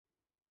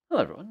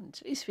Hello everyone. In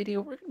today's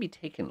video, we're going to be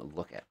taking a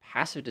look at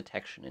passive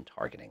detection and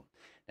targeting.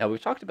 Now, we've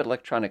talked about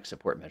electronic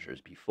support measures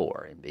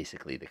before, and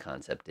basically the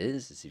concept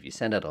is if you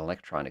send out an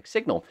electronic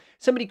signal,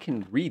 somebody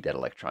can read that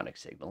electronic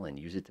signal and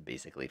use it to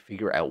basically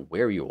figure out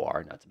where you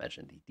are, not to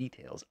mention the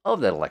details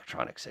of that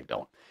electronic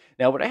signal.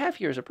 Now, what I have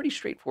here is a pretty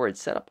straightforward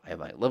setup. I have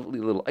my lovely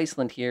little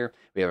Iceland here.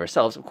 We have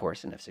ourselves, of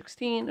course, an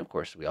F-16. Of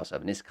course, we also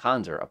have an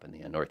Iskanzer up in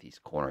the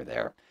northeast corner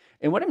there.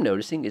 And what I'm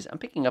noticing is I'm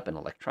picking up an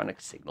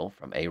electronic signal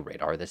from a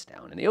radar that's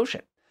down in the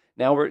ocean.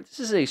 Now, this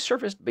is a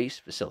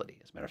surface-based facility.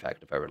 As a matter of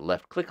fact, if I were to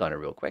left-click on it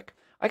real quick,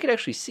 I could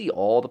actually see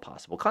all the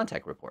possible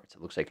contact reports.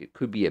 It looks like it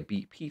could be a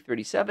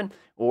BP-37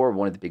 or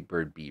one of the Big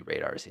Bird B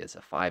radars. It has a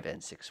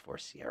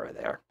 5N64 Sierra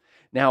there.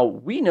 Now,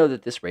 we know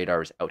that this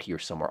radar is out here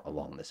somewhere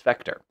along this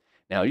vector.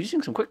 Now,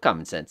 using some quick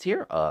common sense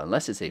here,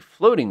 unless it's a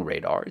floating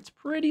radar, it's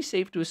pretty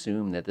safe to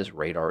assume that this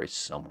radar is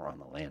somewhere on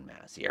the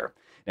landmass here.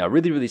 Now,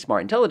 really, really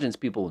smart intelligence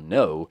people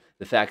know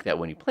the fact that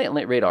when you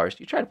plant radars,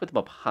 you try to put them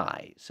up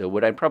high. So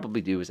what I'd probably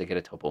do is I get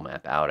a topo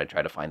map out. I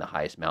try to find the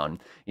highest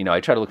mountain. I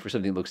try to look for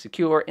something that looks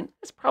secure, and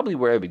that's probably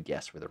where I would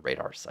guess where the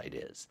radar site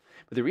is.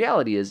 But the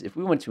reality is, if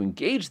we want to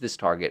engage this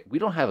target, we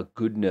don't have a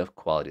good enough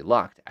quality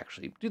lock to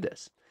actually do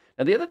this.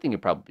 Now, the other thing you're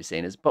probably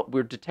saying is, but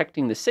we're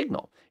detecting the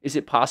signal. Is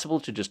it possible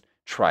to just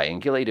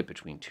triangulate it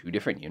between two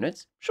different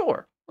units?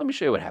 Sure. Let me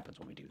show you what happens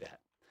when we do that.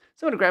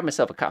 So I'm going to grab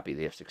myself a copy of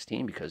the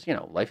F-16 because,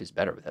 life is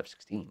better with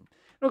F-16. And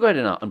I'll go ahead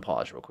and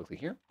unpause real quickly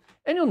here.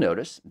 And you'll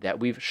notice that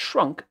we've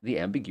shrunk the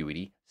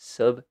ambiguity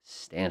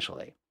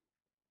substantially.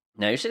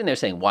 Now you're sitting there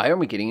saying, why aren't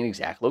we getting an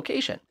exact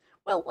location?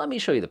 Well, let me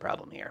show you the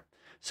problem here.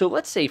 So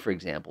let's say, for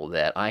example,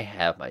 that I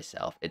have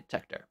myself a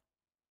detector.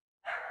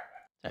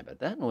 Sorry about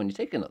that. And when you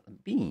take a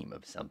beam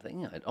of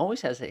something, it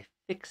always has a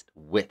fixed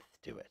width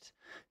to it.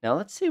 Now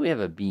let's say we have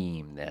a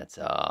beam that's,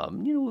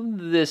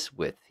 this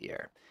width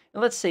here.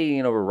 And let's say,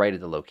 we're right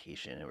at the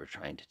location and we're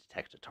trying to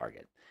detect a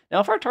target. Now,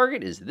 if our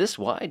target is this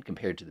wide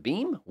compared to the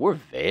beam, we're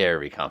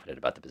very confident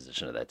about the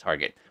position of that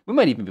target. We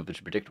might even be able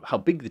to predict how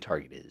big the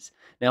target is.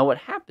 Now, what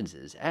happens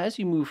is, as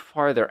you move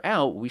farther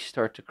out, we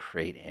start to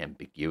create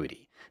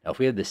ambiguity. Now, if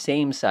we have the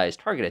same size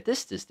target at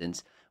this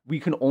distance, we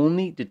can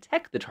only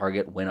detect the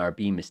target when our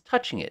beam is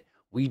touching it.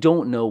 We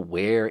don't know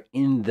where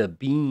in the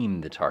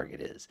beam the target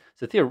is.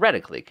 So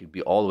theoretically, it could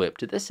be all the way up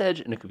to this edge,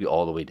 and it could be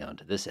all the way down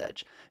to this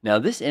edge. Now,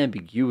 this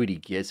ambiguity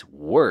gets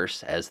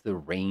worse as the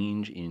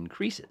range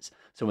increases.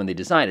 So when they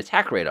design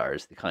attack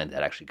radars, the kind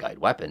that actually guide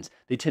weapons,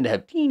 they tend to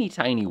have teeny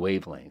tiny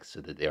wavelengths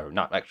so that they are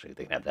not actually,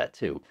 they can have that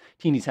too,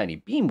 teeny tiny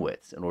beam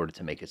widths in order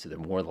to make it so they're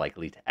more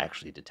likely to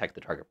actually detect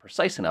the target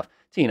precise enough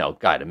to,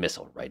 guide a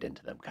missile right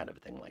into them, kind of a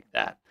thing like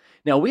that.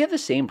 Now, we have the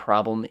same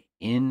problem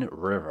in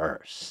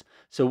reverse.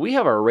 So we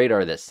have our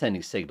radar that's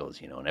sending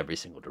signals, in every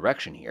single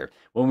direction here.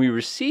 When we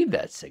receive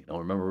that signal,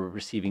 remember we're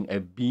receiving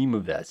a beam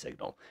of that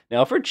signal.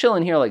 Now, if we're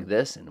chilling here like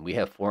this and we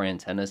have 4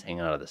 antennas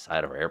hanging out of the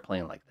side of our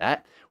airplane like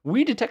that,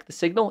 we detect the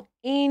signal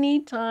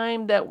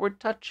anytime that we're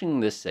touching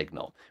this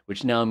signal,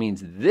 which now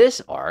means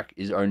this arc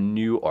is our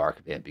new arc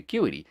of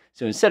ambiguity.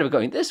 So instead of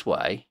going this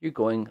way, you're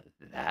going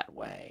that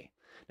way.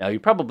 Now, you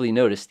probably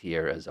noticed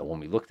here, as when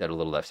we looked at a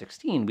little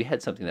F-16, we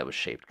had something that was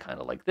shaped kind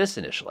of like this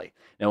initially.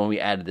 Now, when we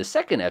added the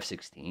second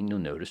F-16, you'll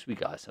notice we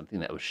got something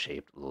that was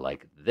shaped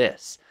like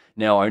this.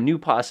 Now, our new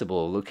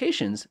possible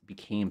locations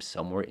became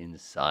somewhere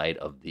inside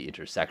of the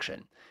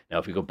intersection. Now,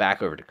 if we go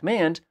back over to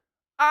command,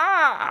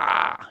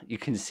 you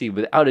can see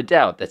without a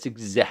doubt that's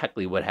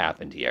exactly what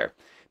happened here.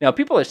 Now,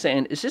 people are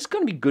saying, is this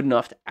going to be good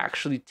enough to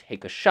actually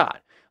take a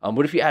shot?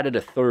 What if you added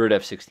a third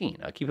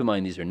F-16? Keep in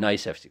mind, these are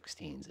nice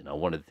F-16s, and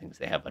one of the things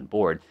they have on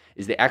board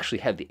is they actually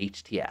have the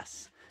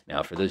HTS.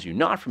 Now, for those of you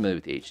not familiar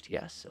with the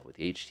HTS, so what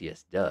the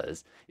HTS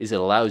does is it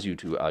allows you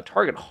to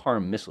target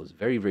harm missiles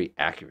very, very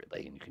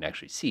accurately, and you can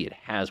actually see it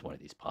has one of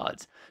these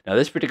pods. Now,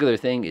 this particular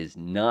thing is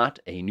not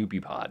a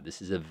newbie pod.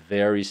 This is a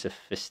very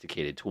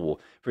sophisticated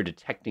tool for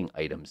detecting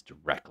items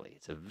directly.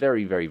 It's a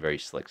very, very, very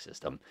slick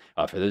system.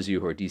 For those of you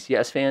who are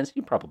DCS fans,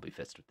 you probably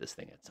fisted with this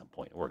thing at some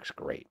point. It works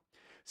great.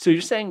 So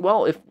you're saying,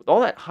 well, if all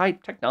that high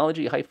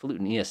technology,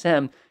 highfalutin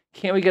ESM,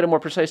 can't we get a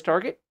more precise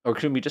target? Or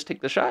can we just take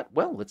the shot?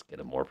 Well, let's get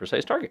a more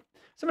precise target.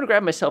 So I'm going to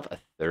grab myself a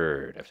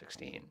third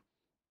F-16.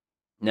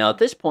 Now, at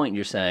this point,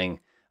 you're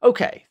saying,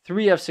 okay,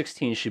 3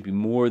 F-16s should be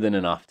more than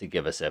enough to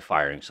give us a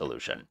firing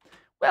solution.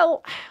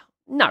 Well,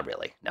 not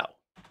really, no.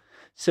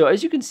 So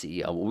as you can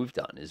see, what we've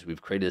done is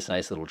we've created this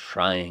nice little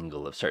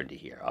triangle of certainty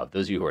here.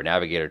 Those of you who are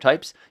navigator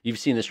types, you've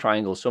seen this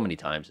triangle so many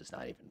times, it's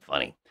not even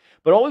funny.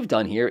 But all we've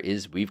done here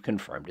is we've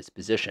confirmed its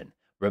position.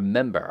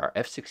 Remember, our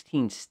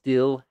F-16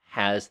 still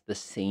has the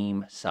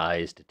same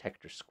size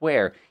detector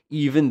square,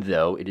 even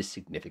though it is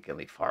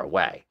significantly far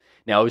away.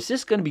 Now, is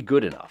this going to be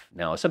good enough?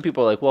 Now, some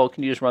people are like, well,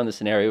 can you just run the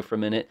scenario for a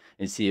minute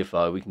and see if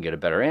we can get a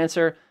better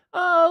answer?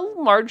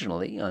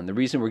 Marginally. And the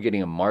reason we're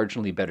getting a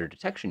marginally better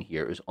detection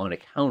here is on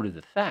account of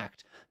the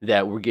fact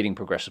that we're getting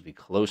progressively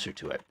closer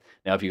to it.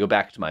 Now, if you go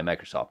back to my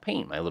Microsoft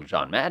Paint, my little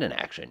John Madden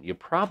action, you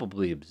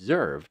probably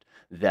observed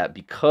that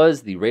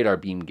because the radar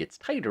beam gets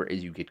tighter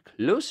as you get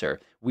closer,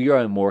 we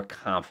are more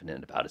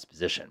confident about its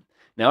position.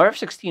 Now, our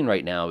F-16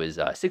 right now is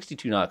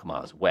 62 nautical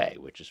miles away,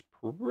 which is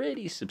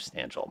pretty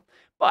substantial.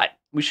 But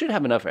we should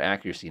have enough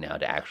accuracy now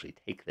to actually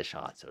take the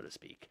shot, so to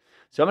speak.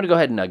 So I'm going to go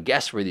ahead and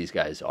guess where these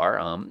guys are.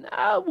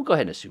 We'll go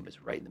ahead and assume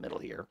it's right in the middle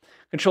here.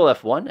 Control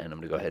F1, and I'm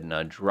going to go ahead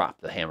and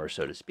drop the hammer,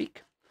 so to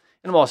speak.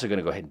 And I'm also going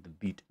to go ahead and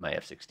delete my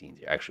F-16s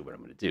here. Actually, what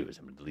I'm going to do is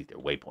I'm going to delete their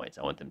waypoints.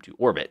 I want them to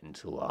orbit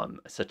until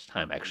such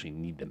time I actually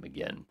need them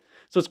again.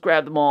 So let's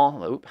grab them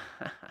all. Oop.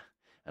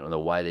 I don't know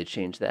why they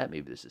changed that.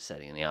 Maybe there's a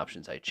setting in the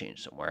options I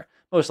changed somewhere.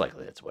 Most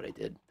likely that's what I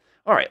did.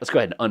 All right, let's go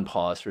ahead and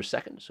unpause for a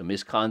second. So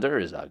Ms. Condor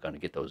is going to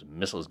get those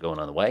missiles going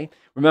on the way.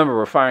 Remember,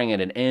 we're firing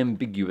at an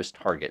ambiguous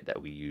target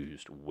that we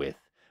used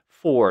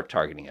for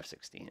targeting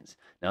F-16s.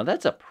 Now,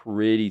 that's a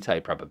pretty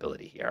tight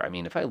probability here. I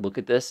mean, if I look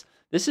at this,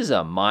 this is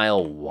a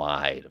mile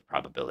wide of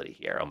probability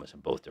here, almost in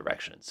both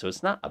directions. So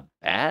it's not a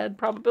bad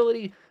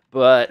probability,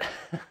 but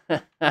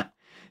in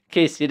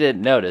case you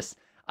didn't notice,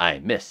 I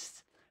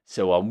missed.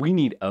 So we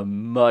need a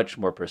much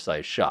more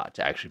precise shot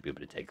to actually be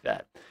able to take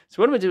that.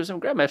 So what I'm going to do is I'm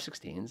going to grab my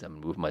F-16s. I'm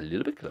going to move them a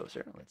little bit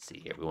closer. Let's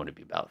see here. We want to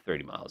be about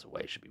 30 miles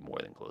away. Should be more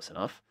than close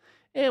enough.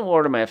 And we'll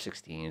order my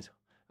F-16s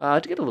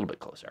to get a little bit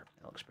closer.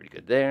 That looks pretty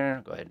good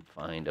there. Go ahead and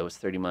find, it's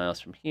 30 miles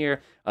from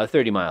here.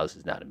 30 miles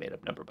is not a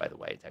made-up number, by the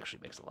way. It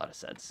actually makes a lot of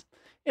sense.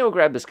 And we'll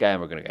grab this guy,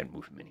 and we're going to go ahead and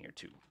move him in here,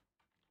 too.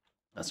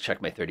 Let's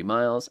check my 30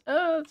 miles.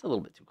 It's a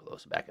little bit too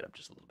close. Back it up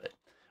just a little bit.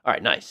 All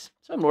right, nice.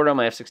 So I'm going to order on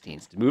my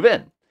F-16s to move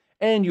in.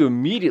 And you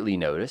immediately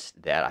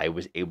noticed that I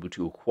was able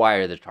to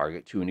acquire the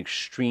target to an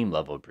extreme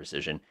level of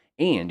precision.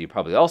 And you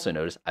probably also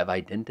noticed I've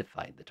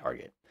identified the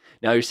target.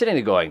 Now, you're sitting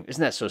there going,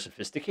 isn't that so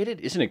sophisticated?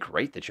 Isn't it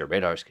great that your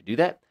radars could do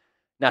that?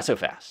 Not so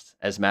fast.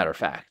 As a matter of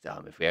fact,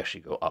 if we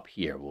actually go up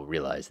here, we'll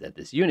realize that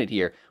this unit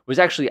here was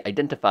actually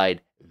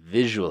identified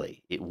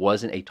visually. It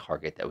wasn't a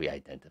target that we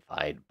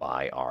identified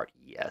by our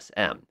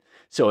ESM.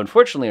 So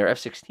unfortunately, our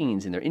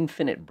F-16s, in their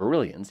infinite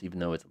brilliance, even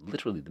though it's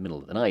literally the middle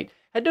of the night,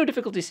 had no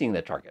difficulty seeing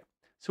that target.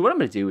 So what I'm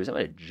going to do is I'm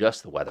going to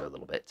adjust the weather a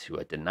little bit to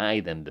deny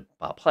them the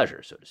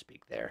pleasure, so to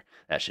speak, there.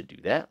 That should do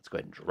that. Let's go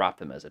ahead and drop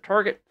them as a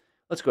target.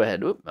 Let's go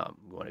ahead. I'm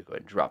going to go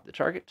ahead and drop the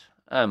target.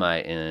 Am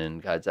I in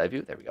God's eye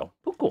view? There we go.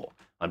 Oh, cool.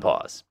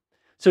 Unpause.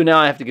 So now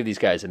I have to give these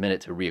guys a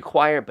minute to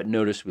reacquire, but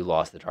notice we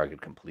lost the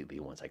target completely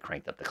once I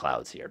cranked up the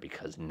clouds here,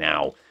 because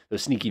now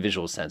those sneaky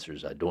visual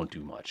sensors don't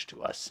do much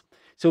to us.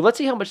 So let's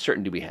see how much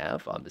certainty we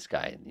have. This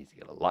guy needs to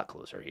get a lot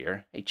closer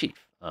here. Hey,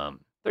 Chief.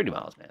 30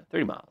 miles, man.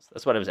 30 miles.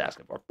 That's what I was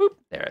asking for. Boop.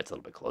 There, it's a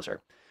little bit closer.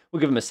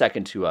 We'll give him a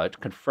second to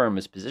confirm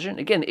his position.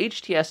 Again,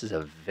 HTS is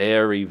a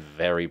very,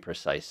 very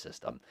precise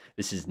system.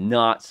 This is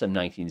not some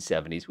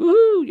 1970s,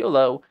 woohoo,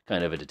 YOLO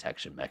kind of a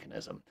detection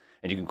mechanism.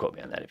 And you can quote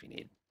me on that if you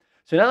need.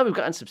 So now that we've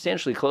gotten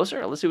substantially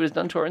closer, let's see what it's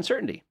done to our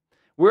uncertainty.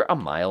 We're a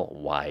mile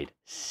wide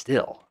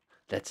still.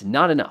 That's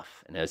not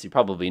enough. And as you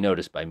probably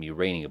noticed by me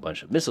raining a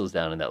bunch of missiles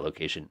down in that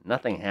location,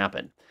 nothing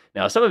happened.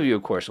 Now, some of you,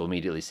 of course, will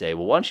immediately say,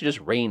 well, why don't you just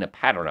rain a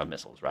pattern of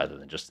missiles rather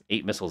than just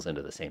 8 missiles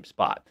into the same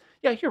spot?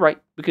 Yeah, you're right.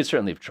 We could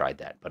certainly have tried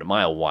that, but a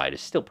mile wide is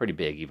still pretty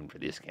big even for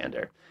the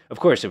Iskander. Of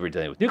course, if we're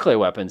dealing with nuclear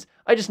weapons,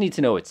 I just need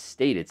to know what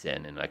state it's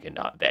in, and I can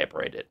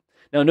evaporate it.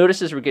 Now,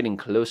 notice as we're getting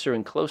closer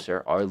and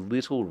closer, our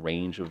little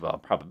range of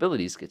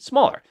probabilities gets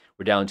smaller.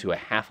 We're down to a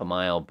half a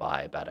mile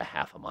by about a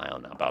half a mile,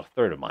 now about a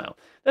third of a mile.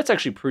 That's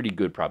actually pretty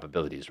good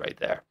probabilities right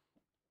there.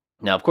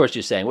 Now, of course,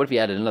 you're saying, what if you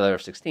added another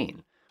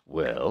F-16?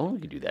 Well, you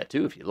can do that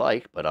too if you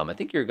like, but I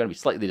think you're going to be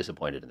slightly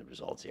disappointed in the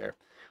results here.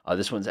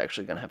 This one's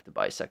actually going to have to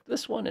bisect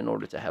this one in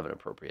order to have an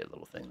appropriate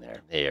little thing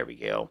there. There we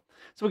go.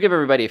 So we'll give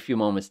everybody a few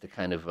moments to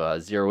kind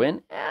of zero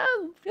in.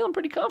 I'm feeling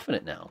pretty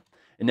confident now.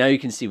 And now you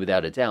can see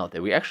without a doubt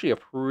that we actually are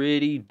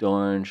pretty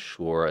darn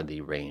sure of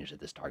the range that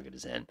this target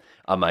is in.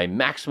 My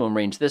maximum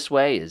range this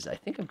way is, I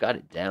think I've got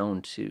it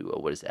down to,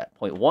 what is that,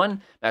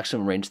 0.1.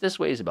 Maximum range this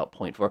way is about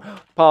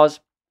 0.4. Pause.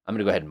 I'm going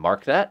to go ahead and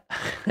mark that.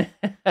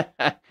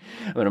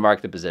 I'm going to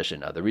mark the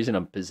position. The reason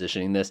I'm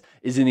positioning this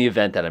is in the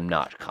event that I'm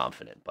not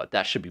confident, but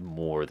that should be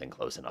more than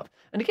close enough.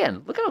 And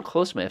again, look at how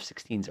close my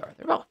F-16s are.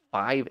 They're about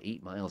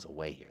 5-8 miles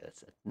away here.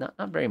 That's not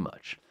very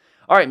much.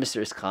 All right,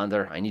 Mr.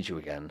 Iskander, I need you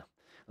again.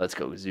 Let's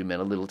go zoom in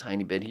a little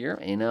tiny bit here,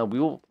 and we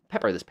will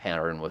pepper this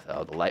pattern with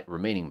the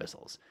remaining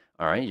missiles.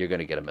 All right, you're going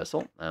to get a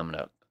missile. I'm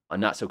going to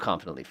not so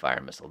confidently fire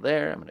a missile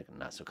there. I'm going to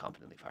not so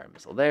confidently fire a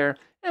missile there.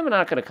 And I'm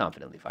not going to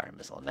confidently fire a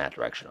missile in that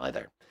direction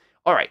either.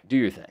 All right, do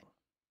your thing.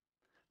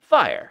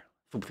 Fire.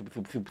 Foop, foop,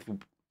 foop, foop,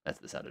 foop. That's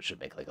the sound it should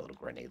make, like a little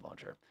grenade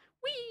launcher.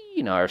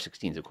 Whee! Now our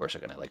F-16s, of course, are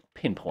going to like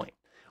pinpoint.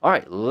 All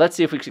right, let's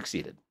see if we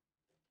succeeded.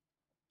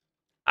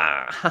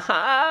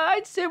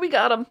 I'd say we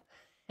got him.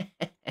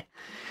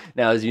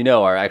 Now, as you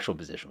know, our actual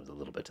position was a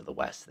little bit to the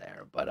west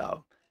there, but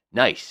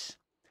nice.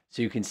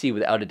 So you can see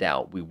without a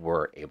doubt we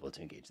were able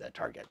to engage that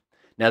target.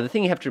 Now, the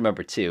thing you have to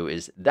remember, too,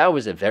 is that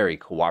was a very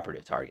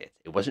cooperative target.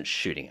 It wasn't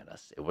shooting at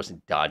us. It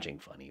wasn't dodging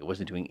funny. It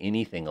wasn't doing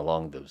anything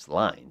along those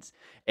lines.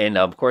 And,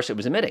 of course, it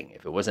was emitting.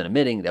 If it wasn't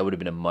emitting, that would have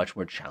been a much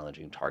more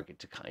challenging target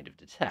to kind of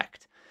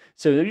detect.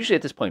 So usually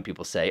at this point,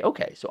 people say,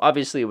 okay, so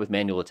obviously with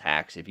manual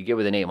attacks, if you get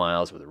within 8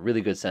 miles with a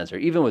really good sensor,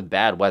 even with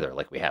bad weather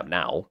like we have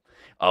now,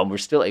 we're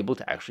still able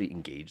to actually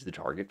engage the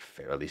target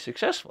fairly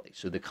successfully.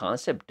 So the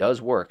concept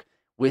does work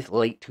with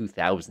late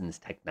 2000s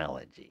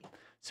technology.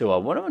 So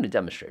what I want to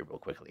demonstrate real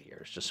quickly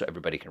here is just so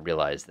everybody can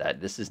realize that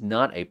this is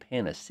not a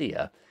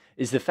panacea,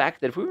 is the fact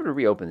that if we were to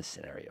reopen the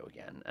scenario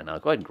again, and I'll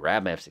go ahead and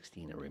grab my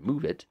F-16 and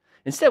remove it,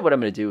 instead what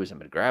I'm going to do is I'm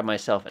going to grab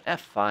myself an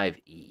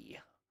F5E.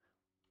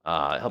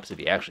 It helps if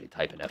you actually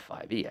type in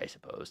F5E, I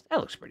suppose.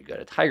 That looks pretty good.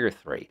 A Tiger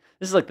 3.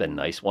 This is like the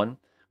nice one.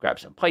 Grab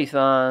some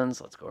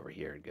Pythons. Let's go over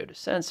here and go to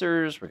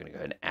sensors. We're going to go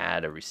ahead and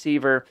add a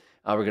receiver.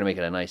 We're going to make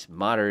it a nice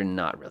modern,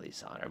 not really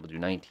sonar. We'll do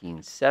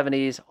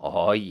 1970s.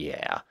 Oh,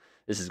 yeah.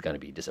 This is going to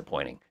be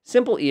disappointing.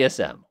 Simple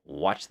ESM.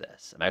 Watch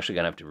this. I'm actually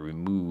going to have to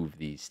remove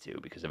these two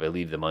because if I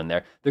leave them on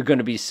there, they're going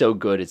to be so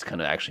good, it's going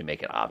to actually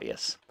make it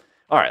obvious.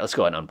 All right, let's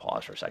go ahead and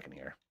unpause for a second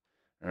here.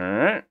 All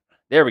right,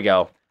 there we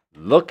go.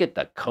 Look at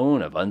the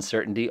cone of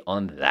uncertainty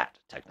on that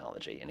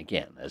technology. And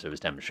again, as I was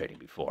demonstrating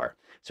before.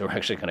 So we're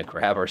actually going to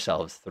grab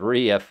ourselves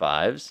 3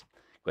 F5s.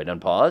 Go ahead and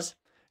unpause.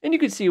 And you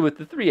can see with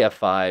the 3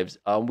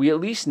 F5s, we at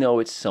least know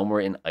it's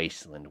somewhere in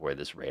Iceland where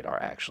this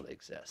radar actually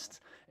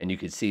exists. And you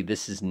can see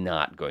this is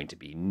not going to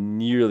be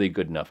nearly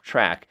good enough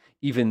track,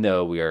 even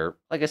though we are,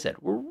 like I said,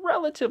 we're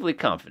relatively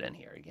confident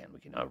here. Again, we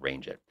can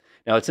range it.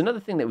 Now, it's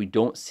another thing that we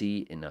don't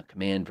see in a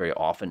command very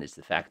often is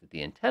the fact that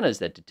the antennas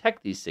that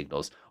detect these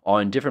signals are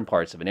on different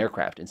parts of an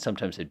aircraft and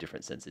sometimes have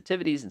different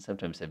sensitivities and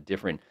sometimes have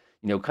different,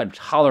 kind of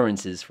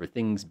tolerances for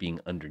things being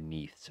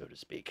underneath, so to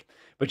speak.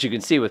 But you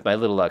can see with my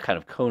little kind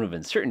of cone of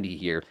uncertainty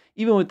here,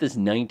 even with this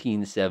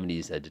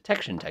 1970s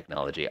detection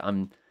technology,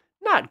 I'm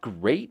not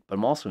great, but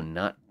I'm also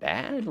not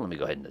bad. Let me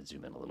go ahead and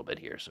zoom in a little bit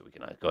here so we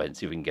can go ahead and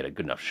see if we can get a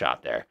good enough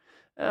shot there.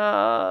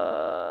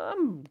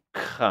 I'm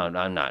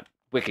not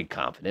wicked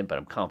confident, but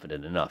I'm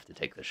confident enough to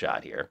take the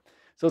shot here.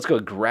 So let's go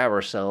grab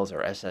ourselves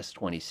our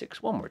SS-26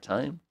 one more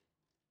time.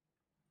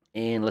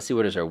 And let's see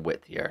what is our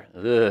width here.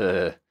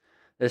 Ugh.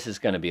 This is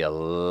going to be a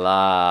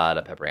lot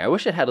of peppering. I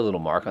wish it had a little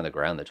mark on the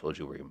ground that told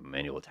you where your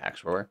manual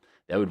attacks were.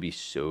 That would be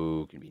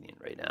so convenient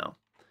right now.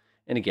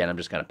 And again, I'm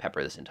just going to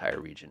pepper this entire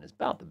region as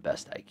about the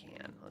best I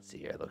can. Let's see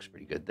here. It looks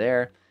pretty good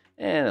there.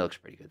 And it looks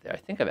pretty good there. I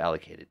think I've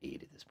allocated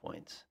 8 at this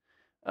point.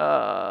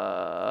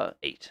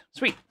 8.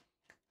 Sweet.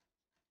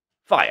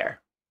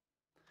 Fire.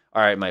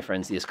 All right, my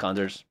friends, the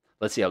Iskanders.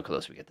 Let's see how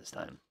close we get this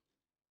time.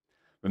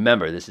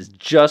 Remember, this is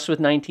just with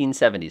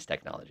 1970s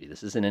technology.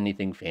 This isn't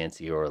anything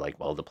fancy or like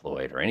well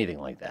deployed or anything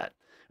like that.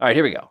 All right,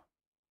 here we go.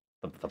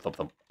 Thump, thump,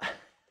 thump,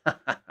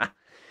 thump.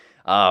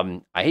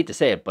 I hate to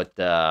say it,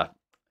 but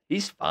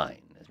he's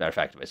fine. As a matter of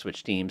fact, if I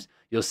switch teams,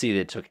 you'll see that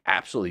it took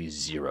absolutely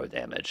 0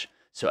 damage.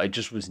 So I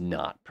just was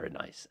not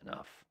precise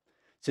enough.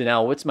 So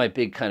now what's my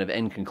big kind of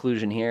end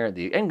conclusion here?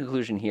 The end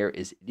conclusion here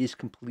is it is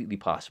completely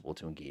possible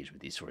to engage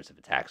with these sorts of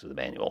attacks with a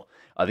manual.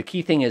 The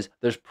key thing is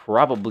there's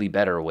probably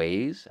better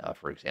ways.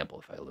 For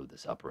example, if I load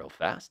this up real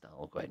fast,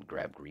 I'll go ahead and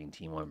grab green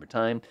team one more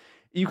time.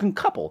 You can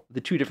couple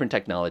the 2 different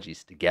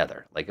technologies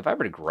together. Like if I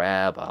were to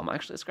grab,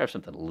 actually let's grab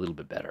something a little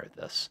bit better at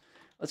this.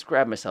 Let's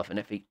grab myself an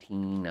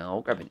F-18 now.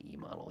 I'll grab an E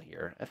model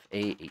here.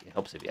 F-A-8, it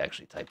helps if you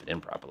actually type it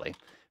in properly.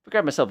 If we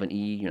grab myself an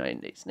E, United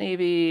States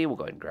Navy, we'll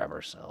go ahead and grab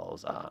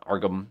ourselves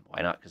Argum.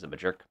 Why not? Because I'm a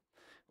jerk.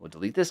 We'll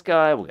delete this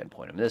guy. We'll go ahead and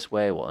point him this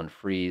way. We'll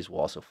unfreeze.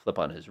 We'll also flip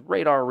on his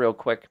radar real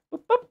quick.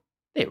 Boop, boop.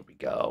 There we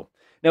go.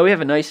 Now we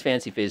have a nice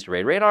fancy phased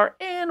array radar,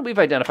 and we've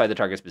identified the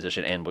target's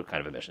position and what kind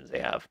of emissions they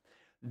have.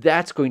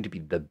 That's going to be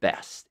the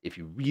best if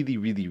you really,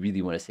 really,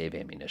 really want to save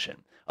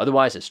ammunition.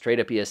 Otherwise, a straight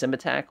up ESM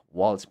attack,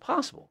 while it's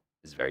possible,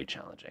 is very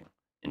challenging.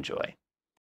 Enjoy.